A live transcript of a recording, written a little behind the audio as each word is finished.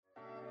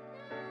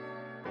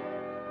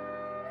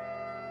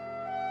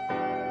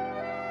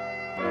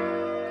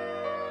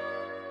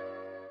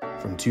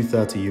From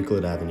 230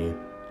 Euclid Avenue,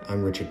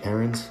 I'm Richard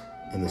Perrins,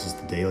 and this is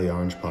the Daily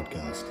Orange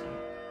Podcast.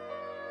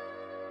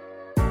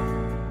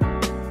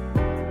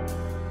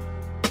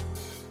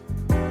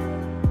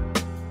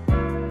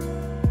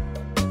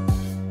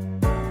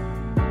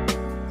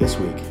 This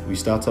week, we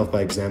start off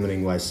by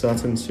examining why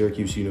certain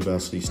Syracuse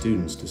University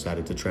students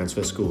decided to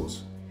transfer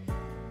schools.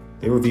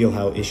 They reveal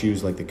how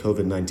issues like the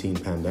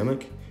COVID-19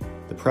 pandemic,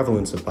 the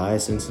prevalence of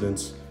bias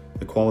incidents,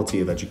 the quality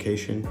of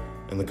education,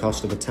 and the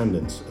cost of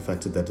attendance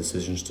affected their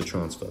decisions to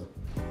transfer.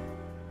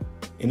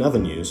 In other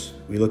news,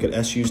 we look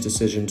at SU's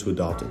decision to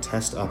adopt a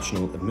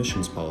test-optional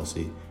admissions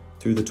policy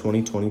through the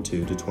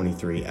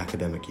 2022-23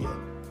 academic year.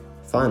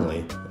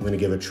 Finally, I'm going to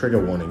give a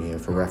trigger warning here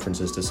for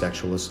references to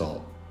sexual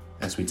assault,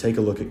 as we take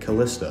a look at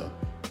Callisto,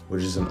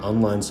 which is an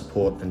online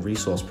support and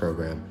resource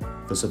program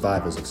for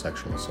survivors of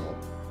sexual assault.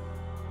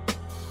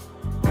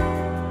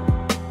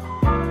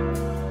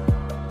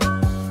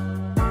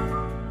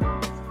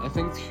 I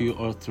think 2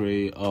 or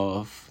 3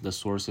 of the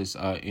sources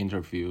I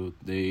interviewed,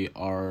 they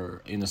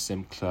are in the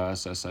same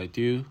class as I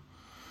do.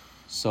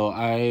 So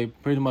I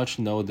pretty much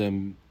know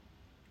them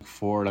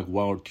for 1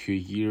 or 2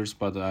 years,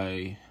 but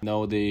I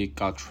know they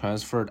got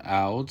transferred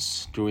out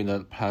during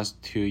the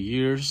past 2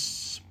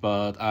 years,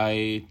 but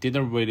I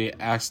didn't really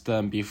ask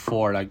them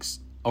before,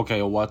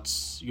 okay,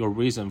 what's your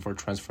reason for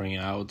transferring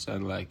out,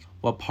 and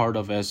what part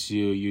of SU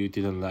you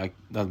didn't like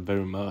that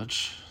very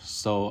much.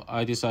 So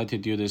I decided to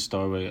do this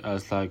story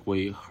as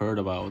we heard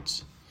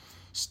about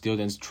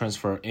students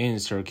transfer in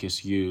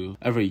Syracuse U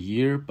every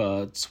year,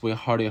 but we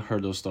hardly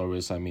heard those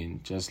stories.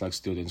 Just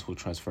students who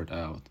transferred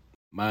out.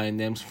 My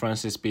name's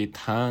Francis B.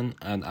 Tang,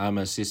 and I'm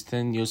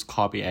assistant news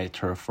copy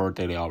editor for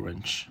Daily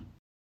Orange.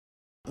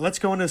 Let's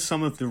go into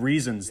some of the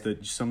reasons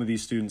that some of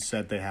these students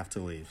said they have to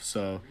leave.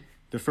 So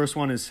the first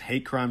one is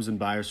hate crimes and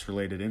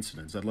bias-related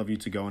incidents. I'd love you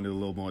to go into a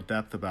little more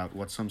depth about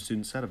what some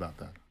students said about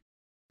that.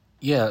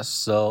 Yeah,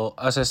 so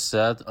as I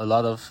said, a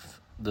lot of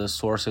the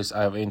sources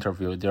I've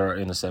interviewed, they're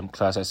in the same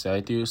class as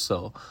I do.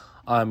 So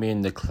I'm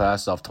in the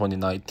class of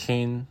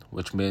 2019,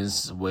 which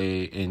means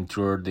we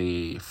endured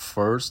the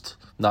first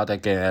Not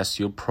Against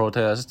You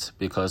protest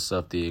because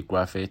of the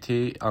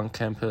graffiti on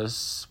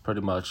campus,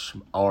 pretty much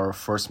our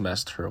first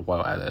semester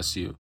while at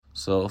SU.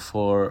 So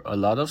for a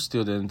lot of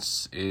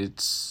students,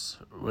 it's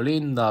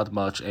really not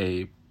much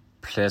a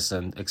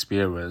pleasant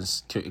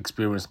experience to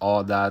experience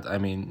all that,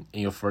 in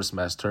your first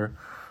semester.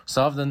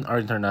 Some of them are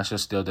international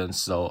students,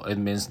 so it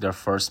means their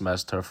first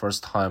semester,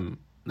 first time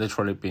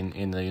literally been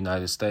in the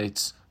United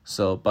States.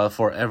 So, but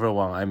for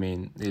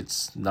everyone,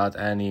 it's not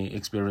any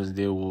experience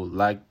they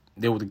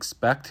would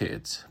expect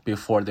it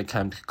before they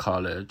came to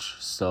college.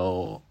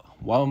 So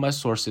one of my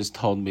sources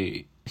told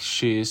me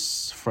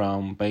she's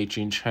from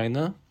Beijing,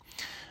 China,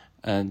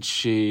 and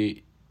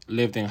she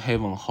lived in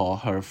Haven Hall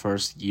her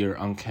first year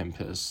on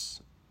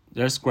campus.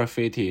 There's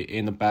graffiti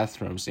in the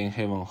bathrooms in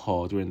Haven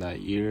Hall during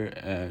that year,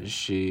 and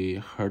she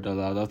heard a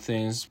lot of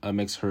things that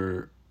makes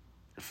her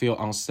feel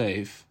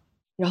unsafe.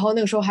 It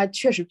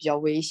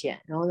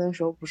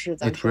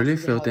really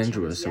felt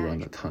dangerous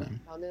around that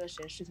time.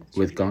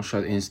 With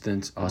gunshot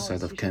incidents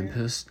outside of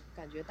campus,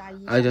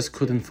 I just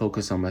couldn't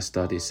focus on my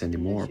studies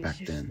anymore back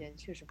then.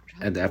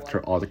 And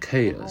after all the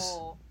chaos,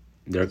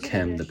 there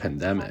came the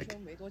pandemic.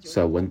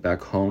 So I went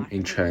back home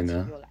in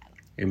China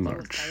in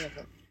March.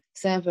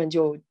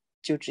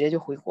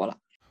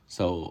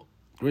 So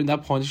during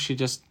that point, she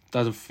just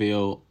doesn't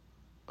feel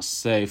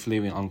safe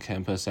living on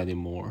campus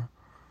anymore.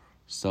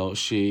 So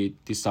she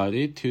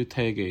decided to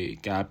take a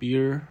gap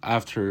year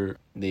after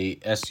the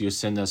SU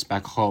sent us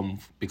back home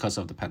because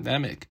of the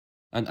pandemic.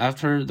 And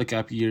after the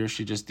gap year,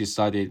 she just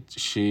decided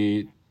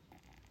she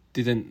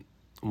didn't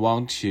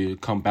want to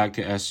come back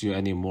to SU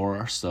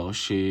anymore. So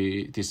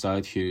she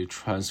decided to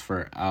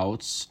transfer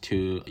out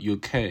to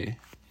UK.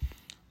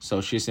 So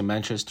she's in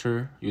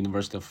Manchester,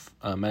 University of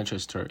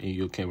Manchester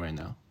in UK right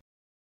now.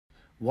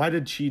 Why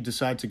did she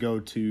decide to go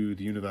to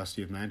the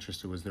University of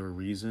Manchester? Was there a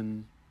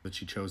reason that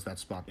she chose that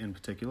spot in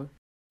particular?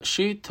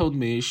 She told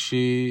me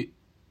she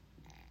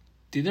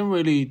didn't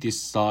really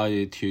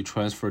decide to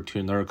transfer to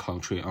another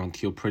country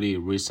until pretty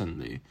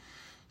recently.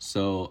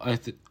 So I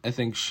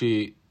think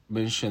she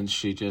mentioned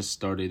she just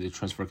started the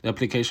transfer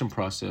application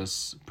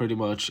process pretty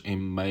much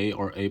in May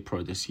or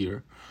April this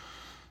year.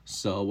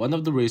 So one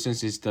of the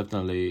reasons is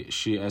definitely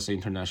she, as an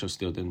international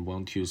student,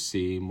 want to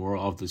see more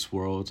of this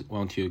world,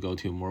 want to go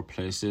to more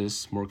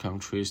places, more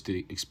countries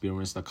to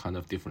experience that kind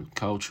of different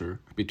culture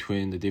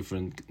between the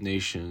different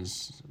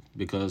nations.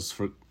 Because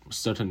for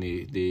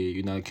certainly the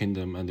United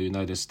Kingdom and the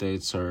United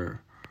States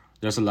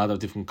there's a lot of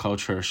different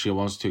culture she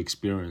wants to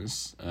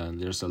experience, and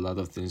there's a lot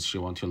of things she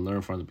wants to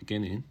learn from the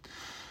beginning.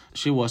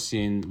 She was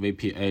in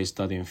VPA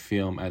studying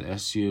film at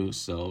SU,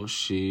 so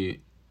she's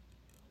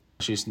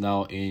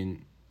now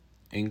in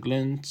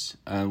England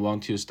and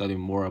want to study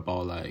more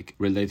about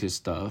related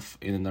stuff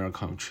in another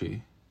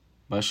country.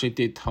 But she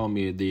did tell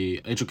me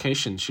the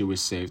education she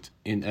received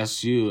in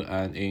SU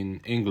and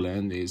in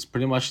England is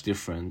pretty much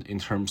different in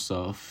terms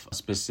of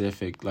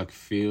specific like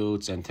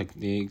fields and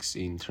techniques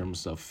in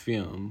terms of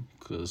film,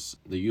 because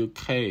the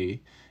UK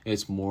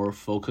is more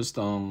focused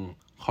on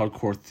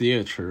hardcore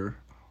theater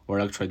or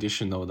like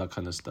traditional, that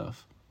kind of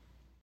stuff.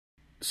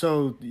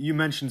 So you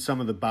mentioned some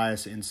of the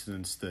bias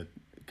incidents that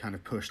kind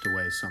of pushed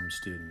away some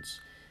students,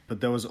 but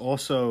there was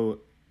also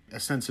a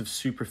sense of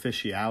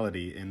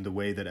superficiality in the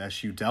way that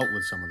SU dealt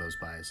with some of those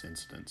bias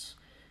incidents.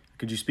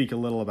 Could you speak a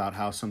little about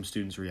how some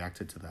students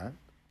reacted to that?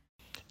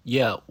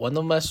 Yeah, one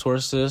of my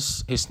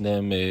sources, his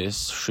name is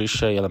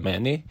Srisha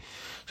Yelamani.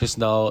 He's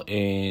now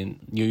in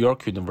New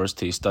York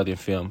University studying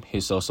film.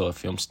 He's also a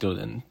film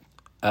student.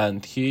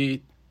 And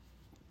he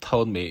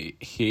told me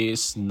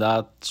he's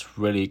not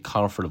really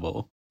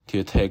comfortable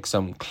to take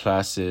some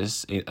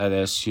classes at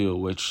SU,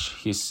 which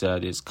he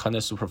said is kind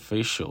of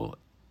superficial.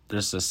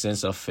 There's a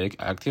sense of fake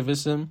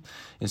activism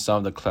in some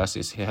of the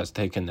classes he has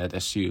taken at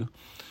SU.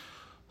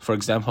 For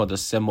example, the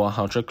SIM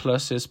 100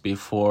 classes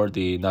before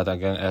the Not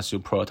Again SU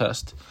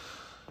protest.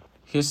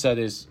 He said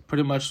it's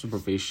pretty much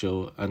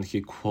superficial, and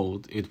he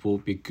quote, "It will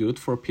be good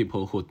for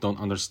people who don't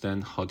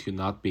understand how to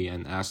not be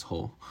an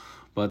asshole."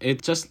 But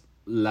it just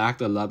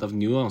lacked a lot of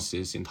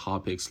nuances in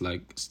topics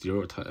like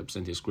stereotypes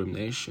and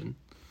discrimination.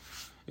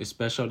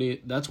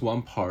 Especially, that's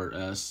one part,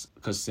 as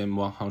because SIM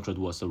 100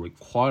 was a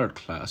required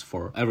class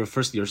for every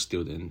first-year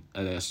student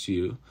at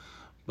SU,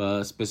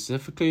 but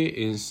specifically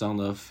in some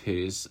of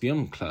his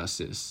film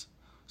classes.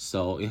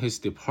 So in his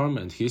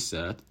department, he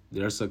said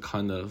there's a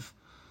kind of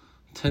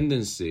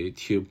tendency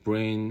to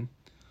bring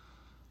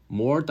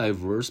more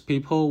diverse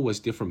people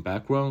with different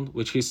background,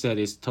 which he said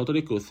is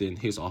totally good thing.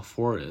 He's all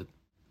for it.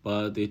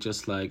 But it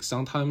just like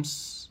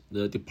sometimes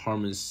the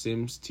department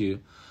seems to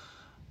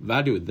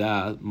value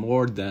that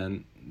more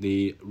than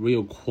the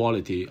real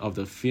quality of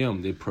the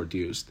film they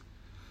produced.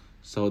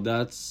 So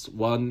that's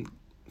one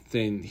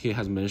thing he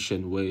has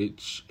mentioned,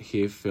 which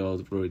he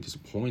felt very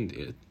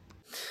disappointed.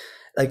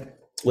 Like,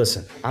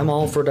 listen, I'm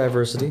all for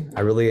diversity.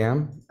 I really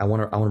am. I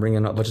want to bring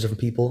in a bunch of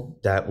different people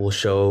that will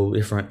show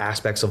different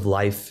aspects of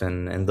life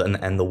and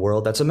the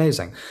world. That's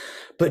amazing.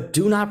 But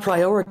do not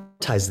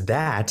prioritize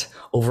that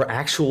over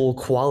actual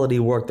quality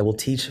work that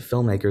will teach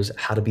filmmakers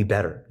how to be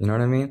better. You know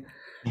what I mean?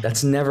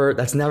 That's never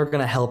going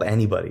to help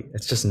anybody.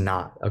 It's just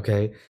not,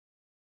 okay?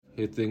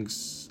 He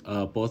thinks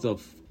both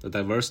of the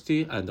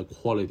diversity and the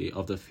quality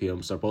of the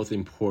films are both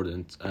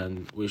important,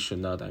 and we should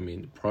not,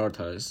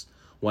 prioritize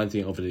one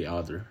thing over the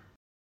other.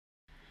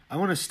 I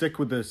want to stick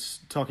with this,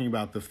 talking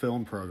about the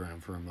film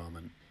program for a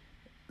moment.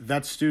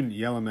 That student,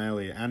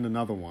 Yelameli, and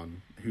another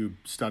one who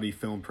study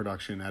film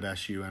production at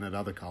SU and at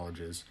other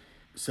colleges,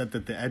 said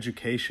that the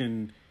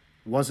education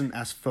wasn't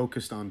as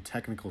focused on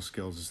technical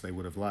skills as they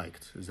would have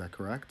liked. Is that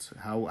correct?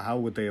 How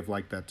would they have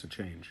liked that to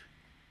change?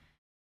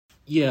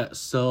 Yeah,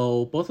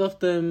 so both of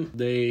them,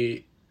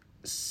 they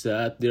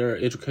said their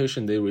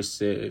education they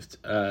received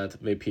at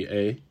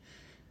VPA,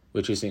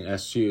 which is in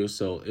SU,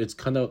 so it's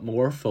kind of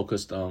more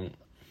focused on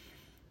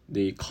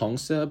the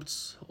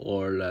concepts,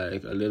 or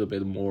like a little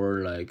bit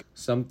more like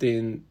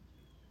something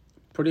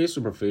pretty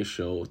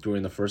superficial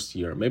during the first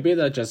year. Maybe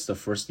that's just the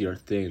first year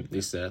thing,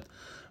 they said,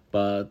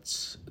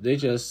 but they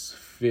just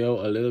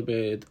feel a little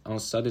bit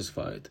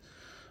unsatisfied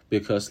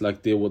because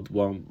like they would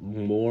want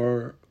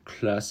more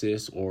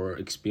classes or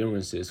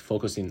experiences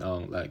focusing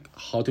on like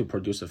how to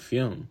produce a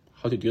film,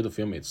 how to do the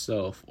film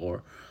itself,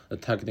 or the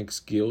technical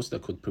skills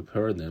that could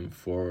prepare them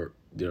for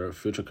their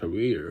future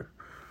career.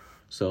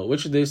 So,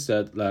 which they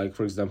said, like,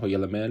 for example,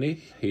 Yelamani,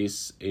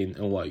 he's in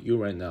NYU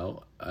right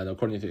now, and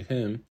according to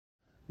him,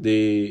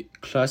 the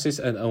classes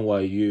at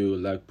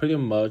NYU, like, pretty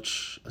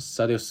much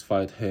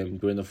satisfied him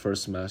during the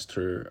first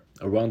semester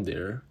around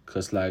there,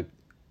 because, like,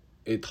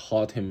 it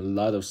taught him a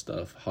lot of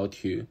stuff, how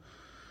to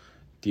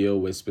deal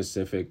with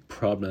specific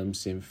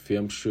problems in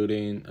film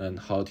shooting and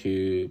how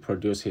to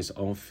produce his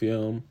own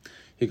film.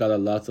 He got a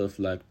lot of,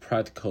 like,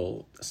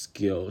 practical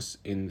skills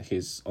in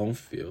his own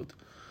field,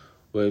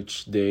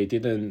 which they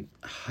didn't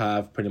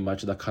have pretty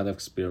much that kind of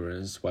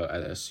experience while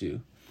at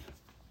SU.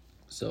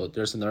 So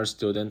there's another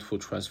student who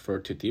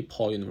transferred to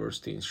DePaul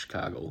University in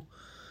Chicago,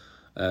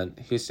 and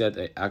he said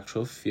the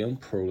actual film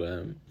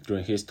program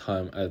during his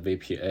time at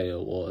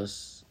VPA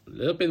was a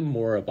little bit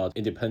more about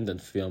independent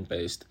film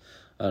based,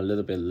 a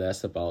little bit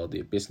less about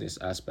the business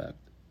aspect,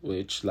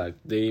 which like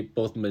they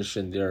both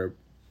mentioned they're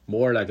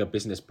more like a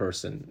business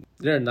person.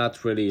 They're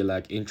not really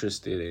like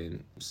interested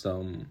in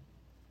some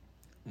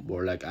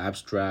more like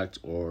abstract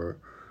or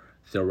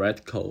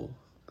theoretical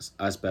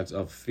aspects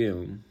of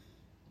film.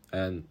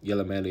 And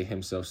Yelameli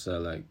himself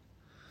said like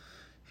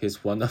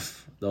he's one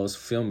of those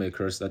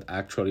filmmakers that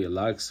actually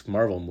likes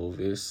Marvel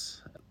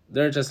movies.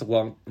 They just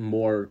want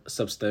more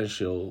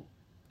substantial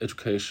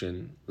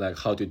education, like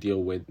how to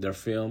deal with their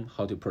film,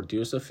 how to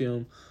produce a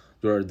film,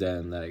 rather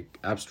than like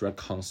abstract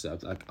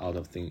concept like out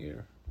of thin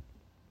air.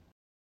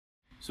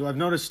 So I've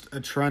noticed a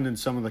trend in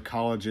some of the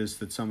colleges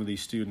that some of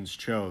these students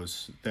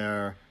chose.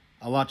 They're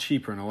a lot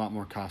cheaper and a lot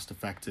more cost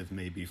effective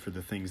maybe for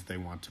the things they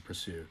want to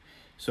pursue.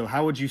 So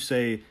how would you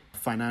say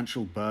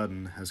financial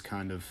burden has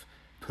kind of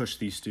pushed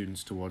these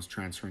students towards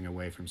transferring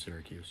away from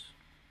Syracuse?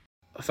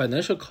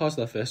 Financial cost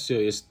of SU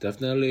is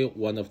definitely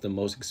one of the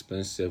most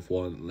expensive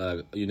one,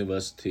 like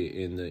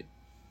university in the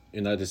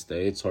United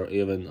States or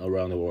even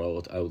around the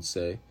world, I would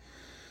say.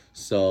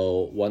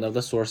 So one of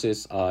the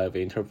sources I've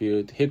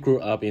interviewed, he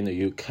grew up in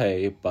the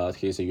UK, but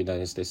he's a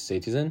United States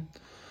citizen,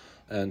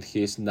 and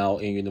he's now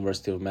in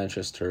University of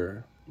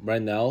Manchester.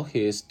 Right now,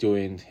 he's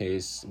doing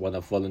one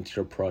of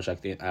volunteer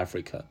project in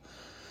Africa.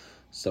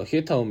 So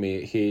he told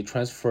me he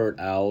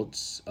transferred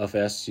out of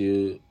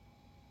SU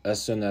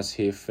as soon as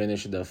he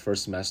finished the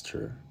first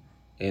semester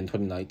in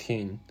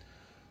 2019.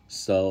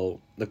 So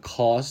the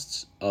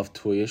cost of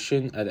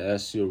tuition at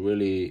SU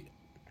really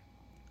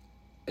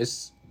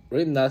is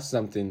really not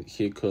something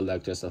he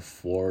could just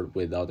afford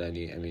without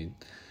any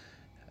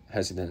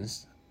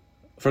hesitance.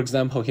 For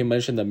example, he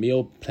mentioned the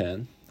meal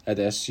plan at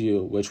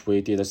SU, which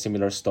we did a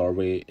similar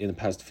story in the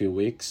past few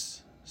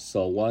weeks.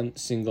 So one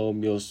single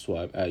meal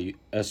swipe at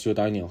SU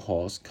dining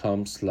halls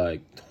comes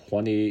like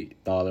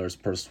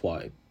 $20 per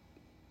swipe.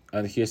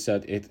 And he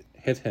said it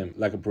hit him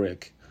like a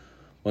brick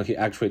when he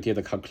actually did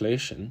the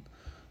calculation.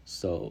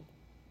 So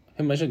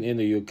he mentioned in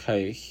the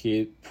UK,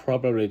 he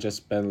probably just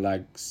spent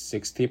like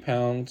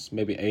 £60,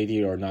 maybe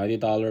 $80 or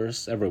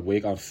 $90 every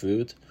week on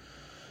food.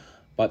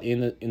 But in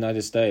the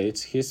United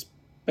States, he's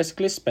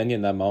basically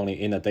spending that money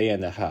in a day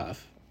and a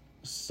half.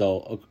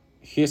 So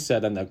he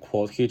said, and I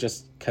quote, he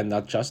just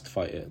cannot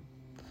justify it.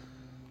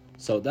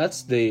 So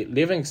that's the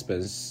living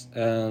expense.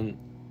 And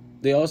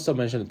they also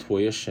mentioned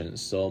tuition.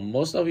 So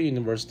most of the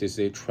universities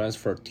they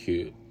transfer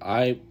to,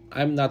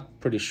 I'm not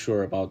pretty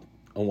sure about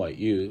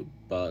NYU,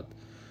 but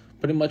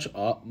pretty much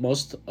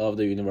most of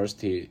the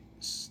universities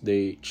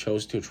they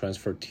chose to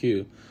transfer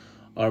to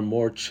are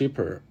more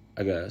cheaper,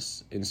 I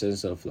guess, in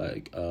sense of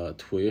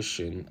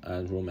tuition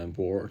and room and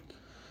board.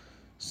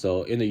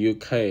 So in the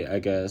UK, I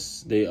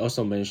guess they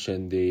also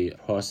mentioned the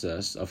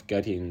process of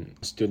getting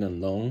a student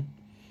loan.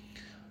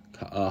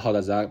 How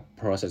does that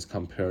process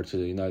compare to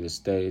the United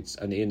States?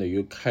 And in the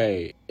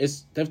UK,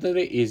 it's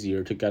definitely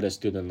easier to get a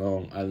student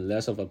loan and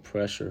less of a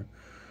pressure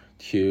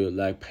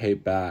to pay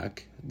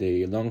back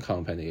the loan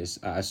companies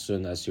as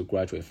soon as you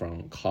graduate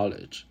from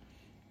college.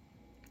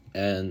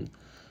 And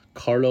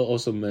Carlo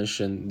also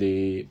mentioned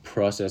the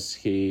process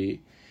he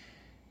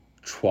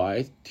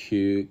tried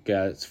to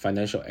get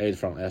financial aid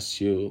from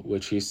SU,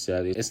 which he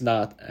said it's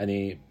not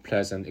any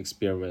pleasant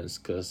experience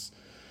because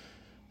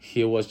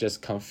he was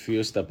just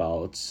confused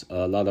about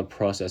a lot of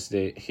process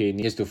that he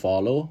needs to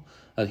follow,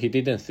 and he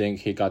didn't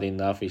think he got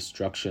enough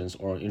instructions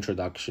or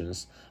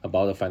introductions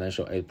about the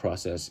financial aid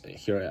process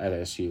here at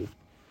SU.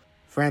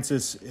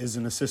 Francis is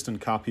an assistant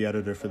copy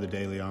editor for the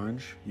Daily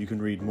Orange. You can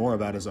read more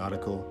about his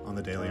article on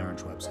the Daily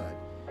Orange website.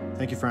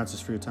 Thank you, Francis,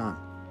 for your time.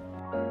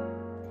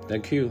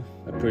 Thank you.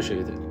 I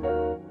appreciate it.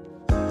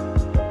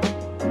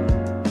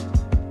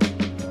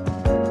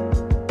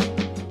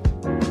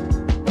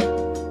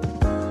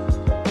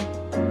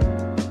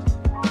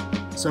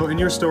 So in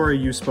your story,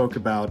 you spoke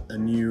about a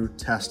new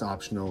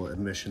test-optional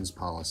admissions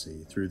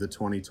policy through the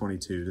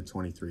 2022 to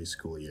 23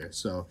 school year.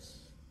 So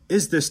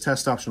is this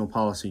test-optional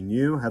policy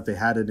new? Have they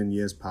had it in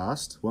years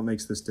past? What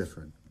makes this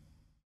different?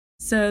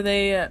 So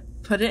they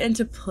put it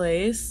into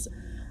place,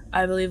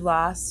 I believe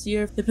last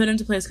year. They put it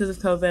into place because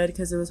of COVID,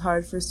 because it was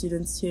hard for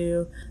students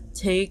to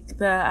take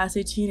the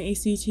SAT and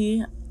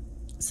ACT.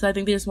 So I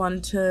think they just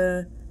wanted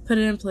to put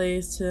it in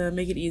place to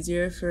make it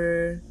easier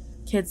for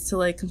kids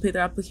to complete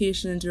their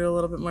application and do it a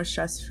little bit more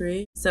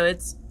stress-free. So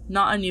it's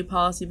not a new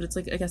policy, but it's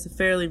I guess a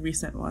fairly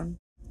recent one.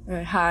 All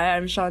right, hi,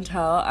 I'm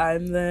Shantel.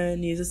 I'm the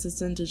news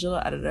assistant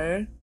digital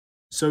editor.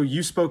 So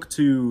you spoke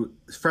to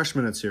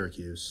freshmen at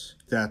Syracuse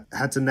that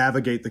had to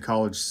navigate the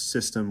college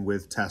system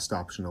with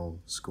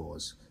test-optional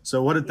scores.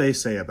 So what did they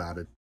say about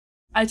it?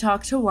 I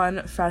talked to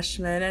one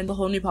freshman, and the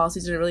whole new policy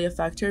didn't really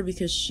affect her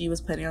because she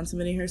was planning on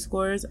submitting her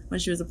scores when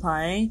she was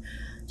applying.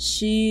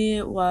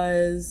 She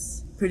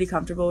was pretty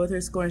comfortable with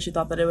her score, and she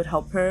thought that it would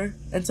help her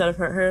instead of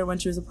hurt her when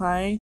she was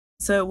applying.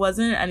 So it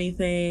wasn't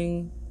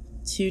anything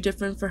too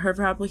different for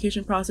her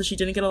application process. She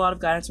didn't get a lot of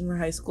guidance from her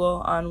high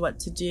school on what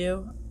to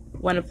do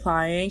when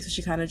applying, so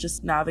she kind of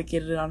just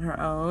navigated it on her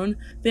own.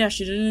 But yeah,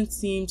 she didn't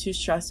seem too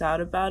stressed out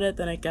about it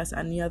than I guess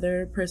any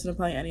other person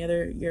applying any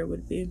other year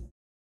would be.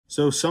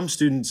 So some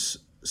students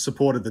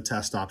supported the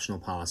test optional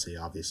policy,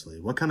 obviously.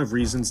 What kind of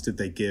reasons did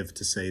they give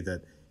to say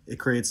that it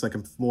creates a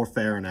more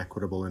fair and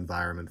equitable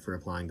environment for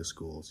applying to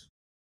schools?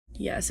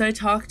 Yeah, so I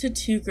talked to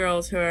two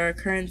girls who are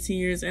current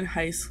seniors in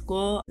high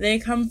school. They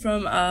come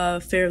from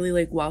a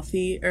fairly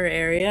wealthier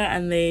area,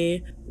 and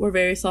they were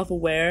very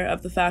self-aware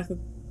of the fact that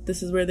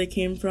this is where they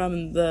came from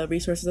and the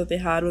resources that they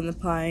had when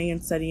applying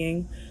and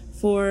studying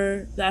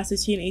for the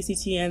SAT and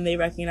ACT, and they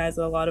recognize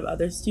that a lot of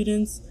other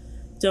students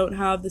don't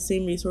have the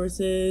same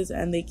resources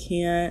and they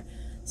can't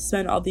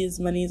spend all these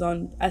monies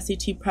on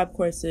SAT prep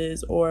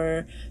courses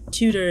or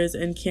tutors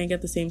and can't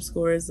get the same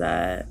scores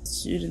that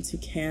students who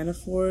can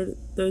afford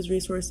those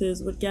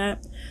resources would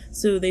get.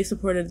 So they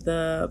supported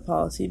the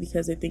policy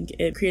because they think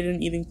it created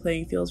an even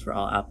playing field for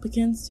all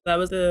applicants. That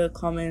was the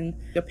common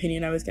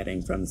opinion I was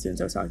getting from the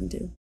students I was talking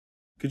to.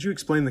 Could you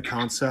explain the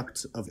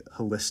concept of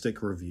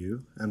holistic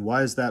review, and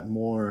why is that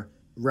more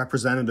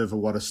representative of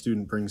what a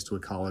student brings to a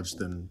college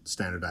than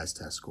standardized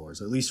test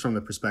scores, at least from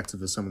the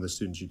perspective of some of the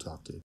students you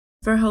talked to?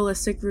 For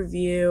holistic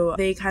review,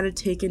 they kind of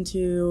take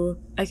into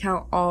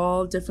account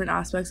all different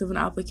aspects of an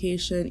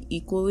application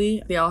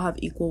equally. They all have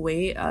equal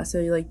weight. So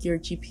like your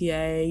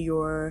GPA,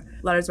 your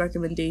letters of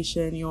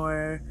recommendation,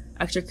 your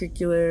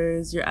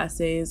extracurriculars, your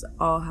essays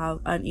all have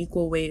an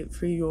equal weight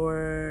for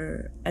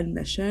your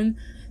admission.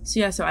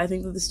 So I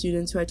think that the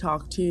students who I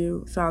talked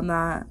to found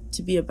that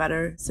to be a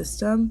better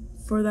system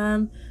for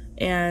them.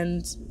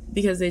 And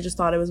because they just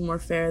thought it was more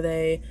fair,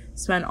 they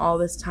spent all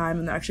this time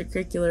in their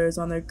extracurriculars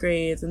on their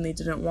grades, and they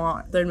didn't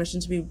want their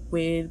admission to be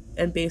weighed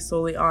and based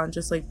solely on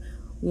just like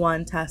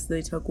one test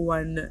they took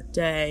one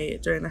day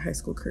during their high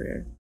school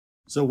career.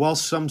 So while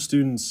some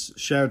students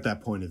shared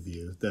that point of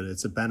view, that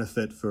it's a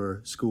benefit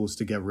for schools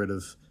to get rid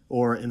of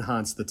or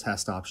enhance the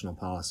test optional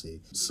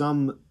policy,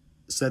 some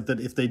said that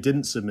if they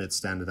didn't submit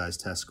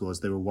standardized test scores,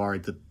 they were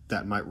worried that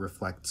that might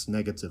reflect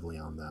negatively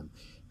on them.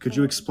 Could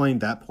you explain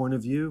that point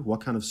of view? What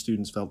kind of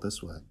students felt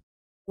this way?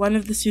 One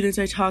of the students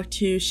I talked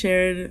to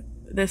shared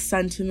this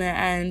sentiment,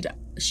 and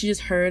she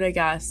just heard, I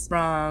guess,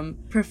 from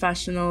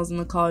professionals in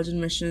the college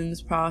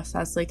admissions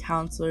process, like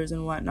counselors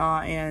and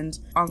whatnot, and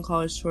on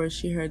college tours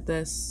she heard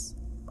this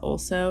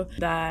also,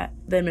 that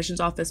the admissions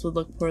office would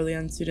look poorly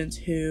on students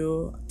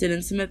who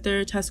didn't submit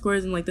their test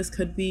scores, and like this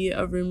could be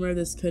a rumor,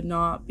 this could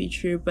not be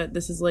true, but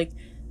this is like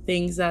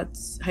things that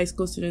high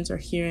school students are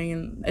hearing,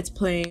 and it's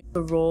playing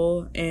a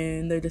role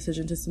in their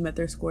decision to submit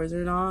their scores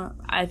or not.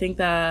 I think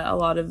that a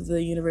lot of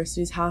the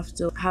universities have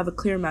to have a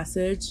clear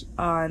message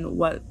on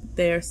what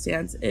their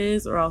stance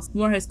is, or else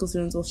more high school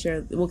students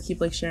will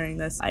keep like sharing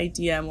this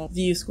idea and will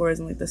view scores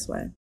in like this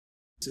way.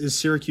 Is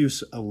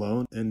Syracuse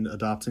alone in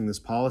adopting this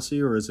policy,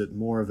 or is it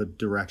more of a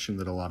direction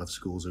that a lot of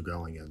schools are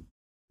going in?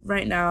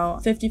 Right now,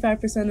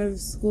 55% of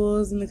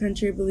schools in the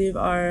country, I believe,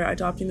 are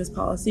adopting this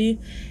policy,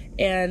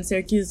 and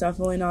Syracuse is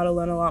definitely not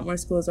alone. A lot more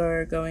schools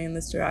are going in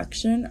this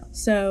direction.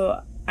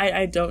 So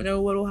I don't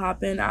know what will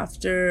happen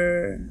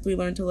after we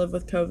learn to live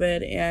with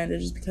COVID and it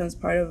just becomes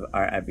part of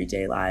our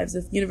everyday lives,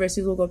 if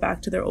universities will go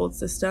back to their old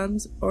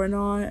systems or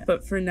not.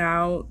 But for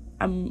now,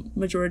 a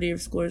majority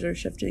of schools are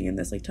shifting in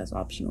this like test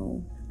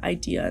optional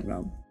idea and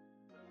realm.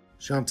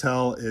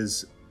 Shantel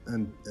is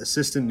an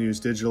assistant news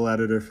digital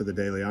editor for the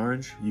Daily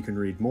Orange. You can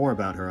read more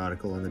about her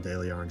article on the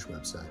Daily Orange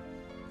website.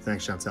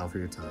 Thanks, Shantel, for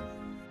your time.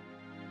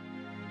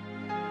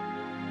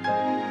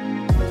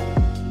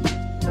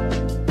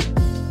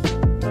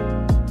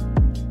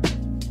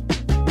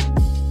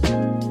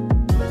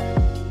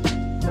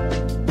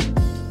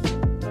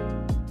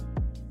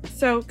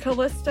 So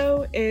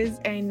Callisto is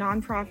a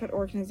nonprofit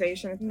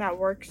organization that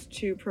works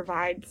to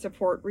provide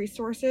support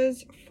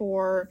resources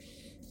for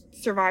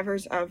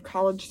survivors of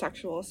college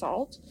sexual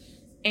assault.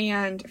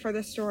 And for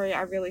this story,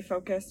 I really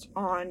focused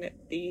on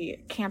the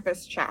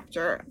campus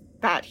chapter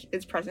that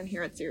is present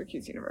here at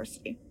Syracuse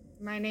University.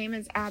 My name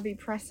is Abby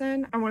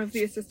Presson. I'm one of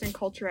the assistant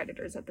culture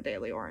editors at the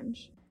Daily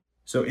Orange.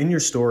 So in your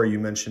story, you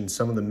mentioned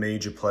some of the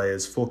major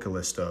players for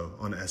Callisto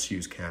on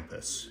SU's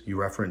campus. You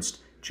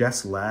referenced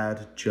Jess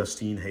Ladd,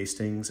 Justine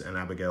Hastings, and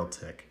Abigail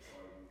Tick.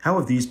 How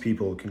have these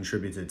people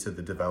contributed to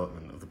the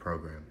development of the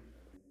program?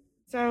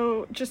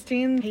 So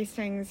Justine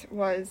Hastings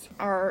was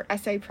our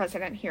SA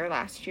president here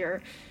last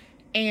year.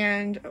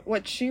 And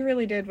what she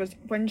really did was,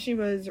 when she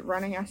was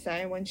running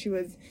SA, when she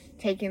was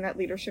taking that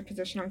leadership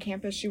position on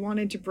campus, she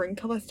wanted to bring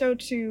Callisto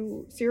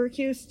to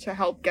Syracuse to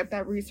help get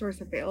that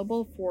resource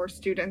available for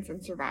students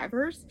and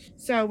survivors.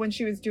 So when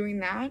she was doing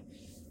that,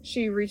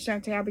 she reached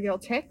out to Abigail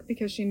Tick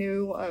because she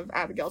knew of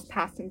Abigail's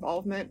past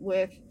involvement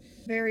with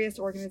various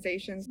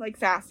organizations like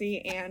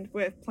SASE and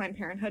with Planned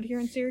Parenthood here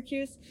in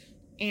Syracuse.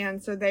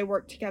 And so they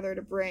worked together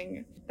to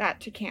bring that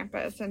to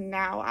campus. And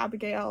now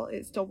Abigail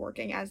is still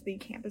working as the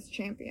campus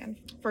champion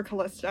for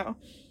Callisto.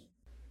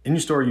 In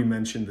your story, you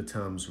mentioned the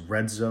terms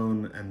red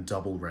zone and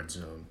double red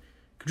zone.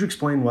 Could you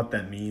explain what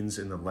that means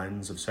in the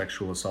lens of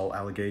sexual assault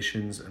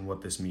allegations and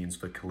what this means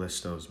for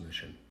Callisto's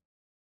mission?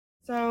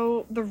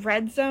 So the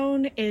red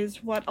zone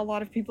is what a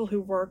lot of people who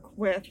work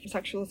with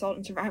sexual assault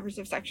and survivors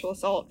of sexual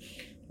assault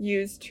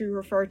use to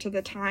refer to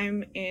the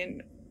time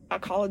in a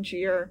college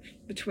year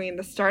between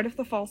the start of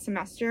the fall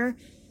semester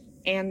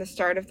and the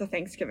start of the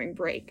Thanksgiving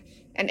break.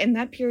 And in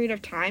that period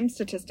of time,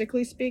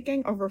 statistically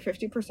speaking, over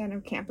 50%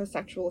 of campus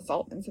sexual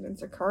assault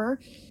incidents occur.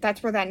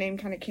 That's where that name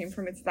kind of came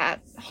from. It's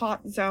that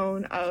hot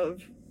zone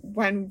of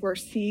when we're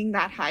seeing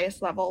that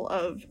highest level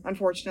of,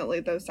 unfortunately,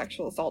 those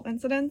sexual assault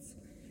incidents.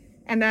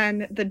 And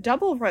then the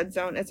double red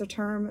zone is a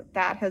term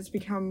that has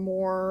become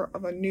more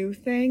of a new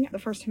thing. The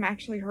first time I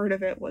actually heard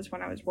of it was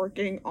when I was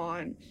working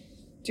on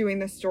doing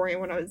this story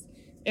and when I was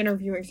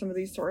interviewing some of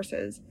these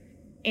sources.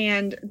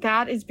 And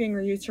that is being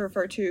reused to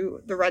refer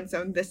to the red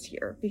zone this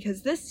year,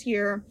 because this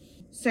year,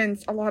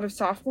 since a lot of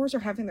sophomores are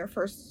having their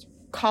first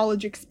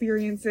college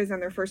experiences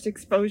and their first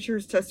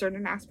exposures to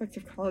certain aspects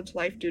of college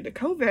life due to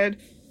COVID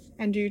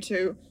and due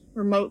to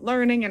remote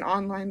learning and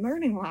online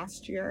learning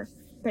last year,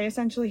 they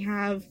essentially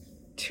have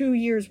 2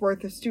 years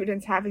worth of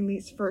students having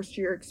these first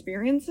year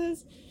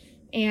experiences,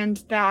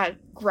 and that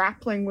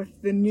grappling with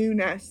the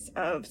newness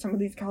of some of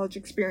these college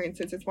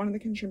experiences is one of the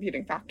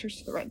contributing factors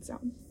to the red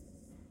zone.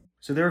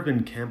 So there have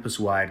been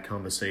campus-wide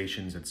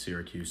conversations at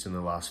Syracuse in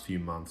the last few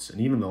months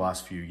and even the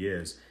last few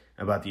years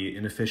about the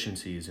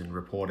inefficiencies in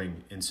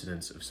reporting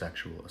incidents of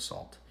sexual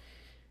assault.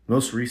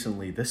 Most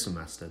recently this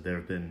semester, there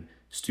have been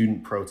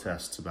student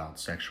protests about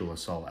sexual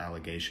assault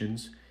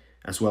allegations,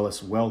 as well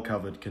as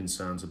well-covered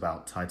concerns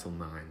about Title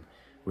IX,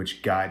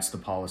 which guides the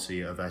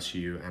policy of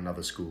SU and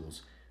other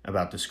schools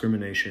about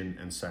discrimination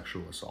and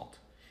sexual assault.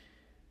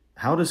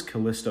 How does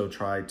Callisto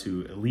try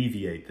to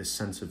alleviate this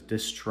sense of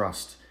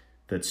distrust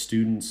that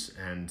students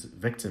and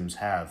victims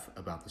have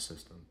about the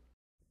system?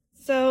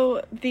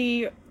 So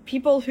the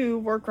people who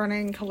work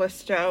running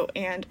Callisto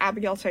and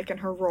Abigail Tick in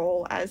her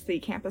role as the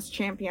campus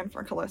champion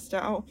for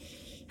Callisto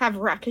have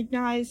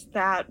recognized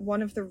that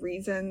one of the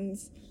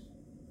reasons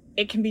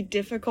it can be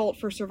difficult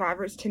for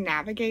survivors to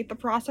navigate the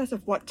process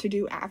of what to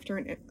do after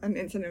an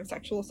incident of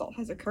sexual assault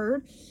has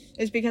occurred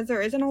is because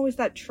there isn't always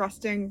that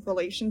trusting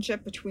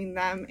relationship between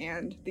them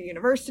and the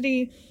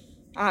university,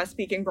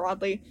 speaking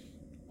broadly,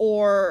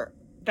 or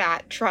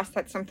that trust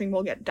that something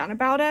will get done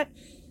about it.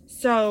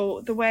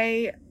 So the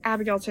way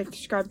Abigail Tick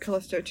described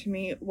Callisto to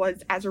me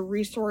was as a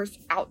resource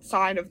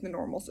outside of the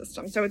normal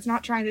system. So it's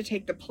not trying to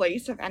take the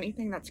place of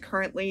anything that's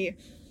currently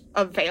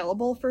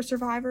available for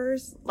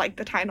survivors, like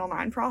the Title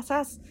IX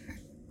process,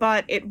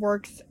 but it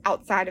works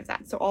outside of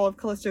that. So all of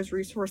Callisto's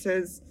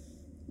resources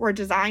were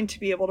designed to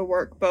be able to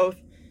work both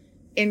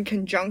in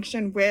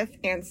conjunction with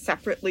and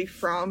separately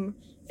from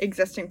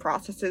existing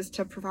processes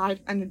to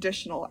provide an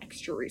additional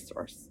extra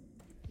resource.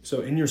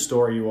 So in your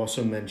story, you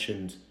also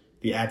mentioned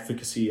the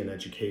advocacy and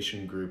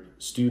education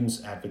group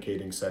Students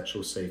Advocating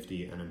Sexual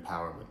Safety and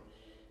Empowerment.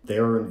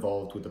 They were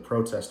involved with the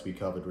protest we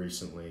covered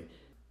recently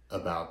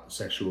about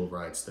sexual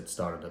rights that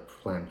started at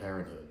Planned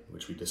Parenthood,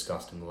 which we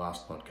discussed in the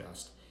last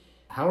podcast.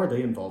 How are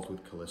they involved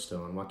with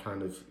Callisto, and what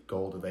kind of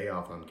goal do they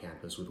have on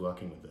campus with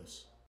working with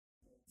this?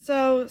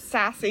 So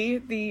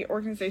SASE, the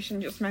organization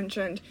you just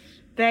mentioned,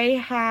 they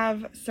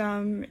have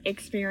some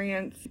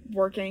experience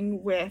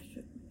working with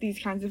these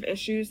kinds of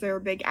issues. They're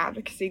a big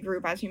advocacy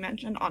group, as you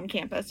mentioned, on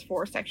campus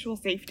for sexual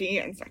safety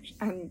and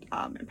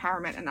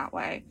empowerment in that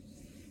way.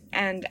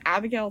 And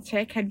Abigail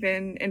Tick had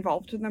been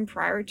involved with them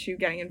prior to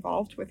getting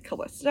involved with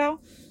Callisto.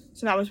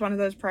 So that was one of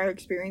those prior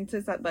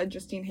experiences that led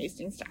Justine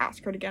Hastings to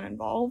ask her to get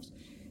involved.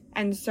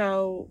 And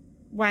so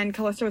when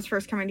Callisto was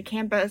first coming to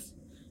campus,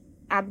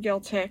 Abigail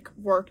Tick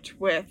worked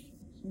with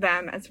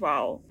them as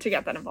well to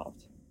get that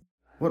involved.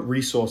 What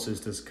resources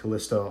does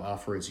Callisto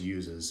offer its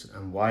users,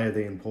 and why are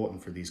they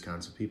important for these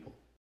kinds of people?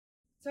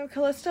 So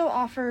Callisto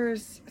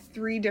offers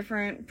 3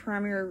 different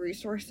primary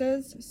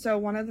resources. So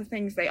one of the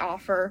things they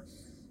offer,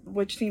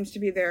 which seems to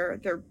be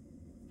the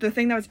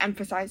thing that was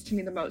emphasized to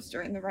me the most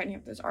during the writing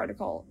of this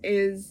article,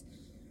 is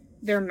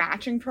their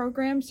matching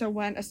program. So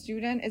when a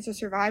student is a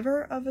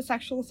survivor of a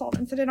sexual assault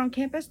incident on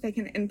campus, they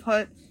can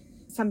input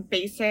some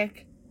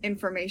basic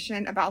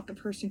information about the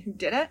person who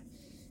did it,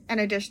 and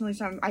additionally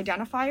some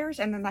identifiers,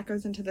 and then that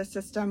goes into the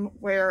system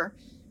where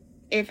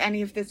if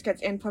any of this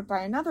gets input by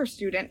another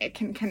student, it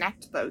can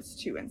connect those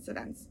 2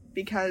 incidents,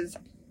 because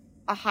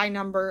a high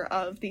number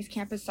of these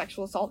campus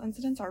sexual assault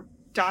incidents are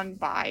done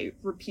by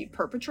repeat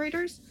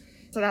perpetrators.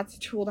 So that's a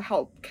tool to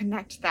help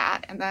connect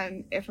that. And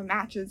then if a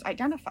match is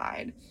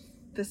identified,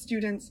 the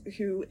students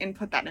who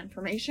input that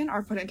information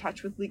are put in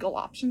touch with legal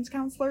options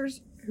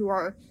counselors, who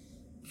are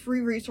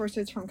free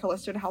resources from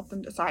Callisto to help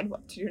them decide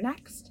what to do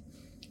next.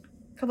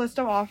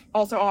 Callisto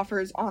also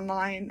offers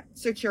online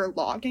secure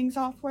logging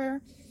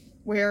software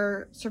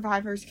where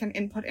survivors can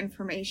input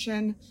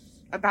information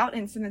about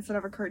incidents that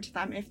have occurred to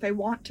them if they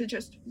want to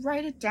just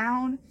write it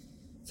down,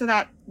 so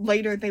that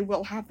later they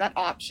will have that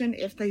option,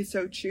 if they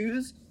so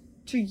choose,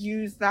 to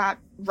use that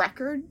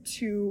record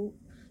to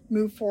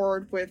move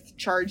forward with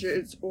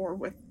charges or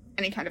with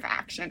any kind of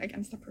action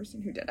against the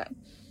person who did it.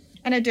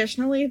 And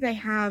additionally, they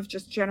have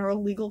just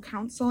general legal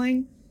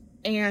counseling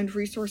and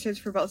resources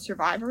for both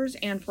survivors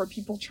and for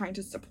people trying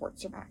to support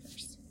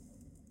survivors.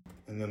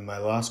 And then my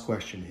last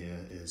question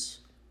here is,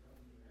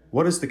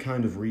 what is the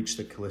kind of reach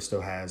that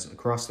Callisto has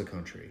across the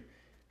country?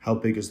 How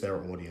big is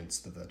their audience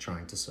that they're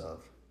trying to serve?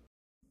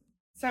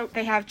 So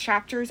they have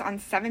chapters on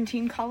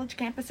 17 college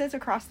campuses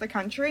across the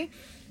country.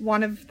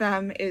 One of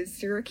them is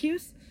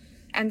Syracuse.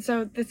 And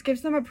so this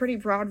gives them a pretty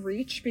broad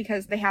reach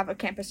because they have a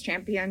campus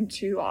champion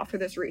to offer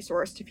this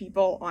resource to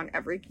people on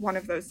every one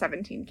of those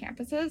 17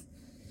 campuses.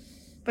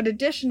 But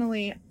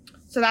additionally,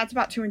 so that's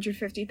about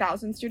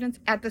 250,000 students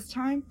at this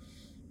time.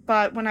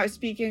 But when I was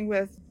speaking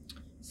with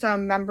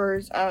some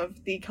members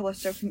of the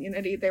Callisto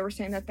community, they were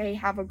saying that they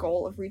have a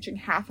goal of reaching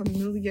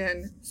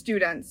 500,000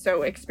 students,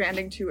 so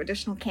expanding to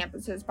additional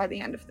campuses by the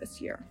end of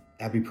this year.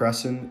 Abby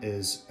Presson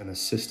is an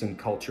assistant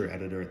culture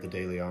editor at the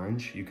Daily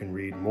Orange. You can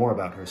read more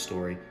about her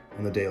story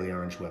on the Daily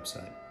Orange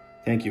website.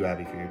 Thank you,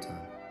 Abby, for your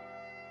time.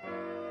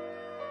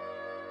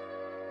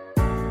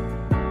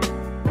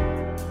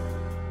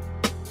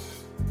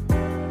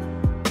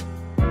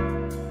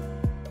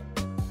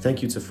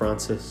 Thank you to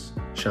Francis,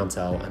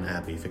 Shantel, and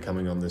Abby for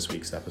coming on this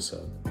week's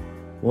episode.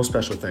 More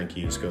special thank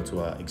yous go to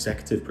our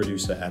executive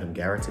producer, Adam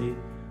Garrity,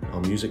 our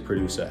music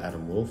producer,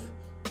 Adam Wolff,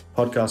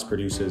 podcast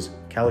producers,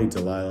 Callie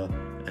Delilah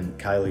and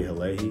Kylie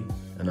Halehi,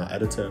 and our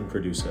editor and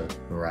producer,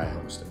 Moriah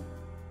Humiston.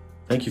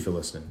 Thank you for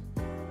listening,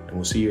 and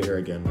we'll see you here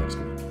again next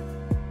week.